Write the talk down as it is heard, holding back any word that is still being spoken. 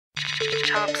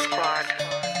Talk Squad.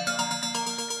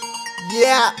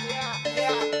 Yeah.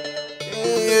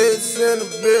 It's in the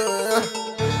building.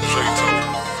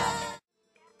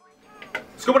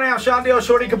 What's going on, Shondale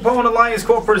Shorty Capone Alliance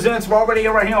Corp presents. We're already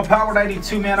right here on Power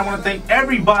 92, man. I want to thank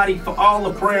everybody for all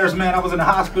the prayers, man. I was in the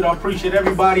hospital. I appreciate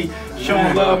everybody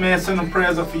showing love, man. Sending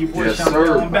prayers up for you, boy. Yes,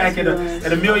 Shondale. I'm back at a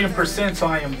 1,000,000%, so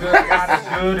I am good. God is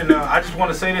good. And I just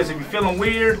want to say this. If you're feeling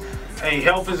weird, hey,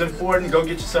 health is important. Go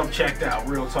get yourself checked out.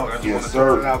 Real talk. I just want to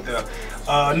throw it out there.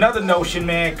 Another notion,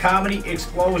 man. Comedy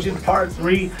Explosion Part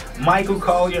 3. Michael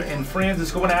Collier and friends.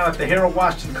 It's going out at the Harold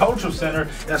Washington Cultural Center.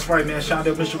 That's right, man.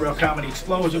 Shondale Missionary Comedy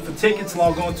Explosion. For tickets,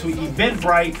 log on to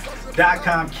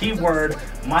eventbrite.com. Keyword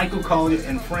Michael Collier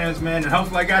and friends, man. And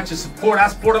hopefully I got your support. I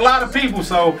support a lot of people,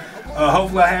 so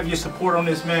hopefully I have your support on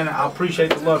this, man. I appreciate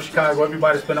the love, Chicago.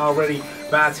 Everybody's been already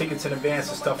buying tickets in advance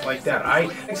and stuff like that. All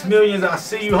right, Dex Millions, I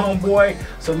see you, homeboy.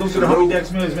 Salute to the homie Dex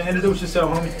Millions, man. Introduce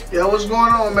yourself, homie. Yo, what's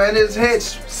going on, man? It's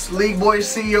Hittz, League Boy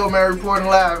CEO, man, reporting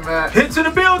live, man. Hittz in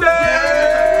the building!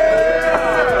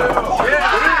 Yeah!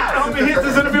 Homie Hittz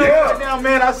is in the building right now,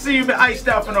 man. I see you been iced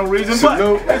out for no reason, but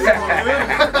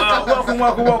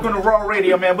welcome to Raw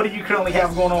Radio, man. What do you currently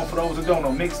have going on for those who don't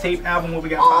know? Mixtape, album, what we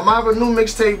got? I have a new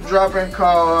mixtape dropping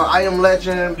called I Am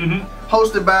Legend.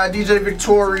 Hosted by DJ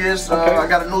Victorious. I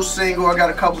got a new single. I got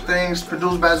a couple things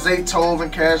produced by Zay Tove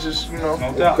and Cassius. You know.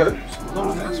 No doubt.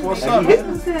 That's what's up.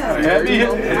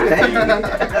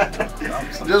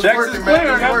 Just Jackson's working, clear. man.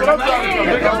 That's what I'm talking about.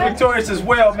 Big up Victorious as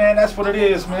well, man. That's what it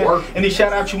is, man. Any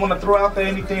shout out you want to throw out there?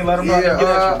 Anything? Let them know.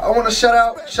 I want to shout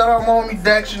out my homie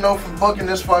Dex, you know, for booking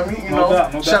this for me. You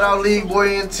know. Shout out League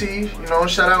Boy NT. You know.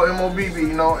 Shout out MOBB.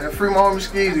 You know, and free my homie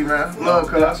Skeezy, man. Love,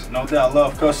 cuz. No doubt,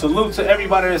 love, cuz. Salute to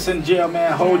everybody that's in jail,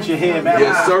 man. Hold your head, man.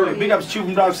 Yes, sir. Big ups, Chew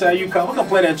from Dark Side. You come. We're gonna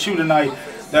play that Chew tonight.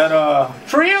 That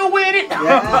Trill with it.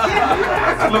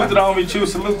 Salute to the homie Chew.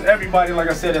 Salute to everybody, like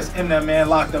I said, that's in there, man.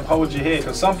 Locked up. Hold your head,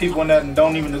 cause some people in that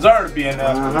don't even deserve to be in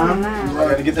there. You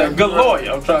gotta get that good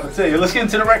lawyer. I'm trying to tell you. Let's get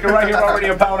into the record right here already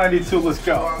on Power 92. Let's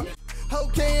go.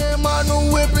 Okay, am I no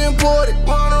whip imported?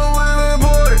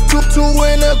 Two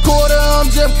in a quarter, I'm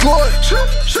Jeff Gordon.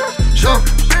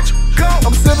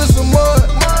 I'm sipping some mud.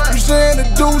 You saying the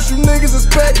douche, you niggas is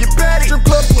petty. Strip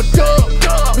club to a dub.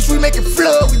 Bitch, we make it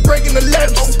flood, we breaking the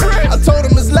levels. I told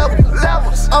him it's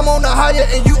levels. I'm on the higher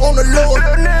and you on the lower.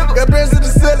 Got bands to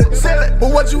the ceiling.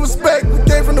 But what you expect? We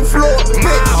came from the floor.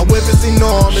 My whip is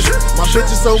enormous. My bitch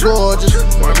is so gorgeous.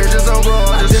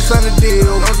 I just signed a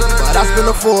deal, but I spent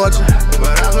a fortune.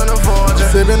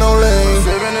 Sipping on lane.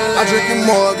 I drink your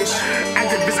mortgage.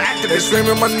 They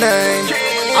screaming my name.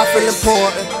 I feel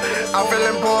important. I'm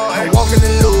walking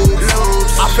in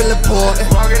loops. I feel important.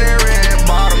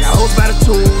 Got hoes by the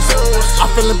tools. I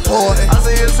feel important.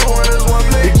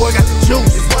 Big boy got the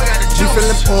juice. You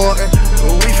feel important.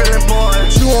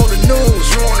 You on the news.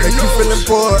 Make you feel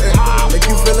important. Make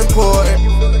you feel important.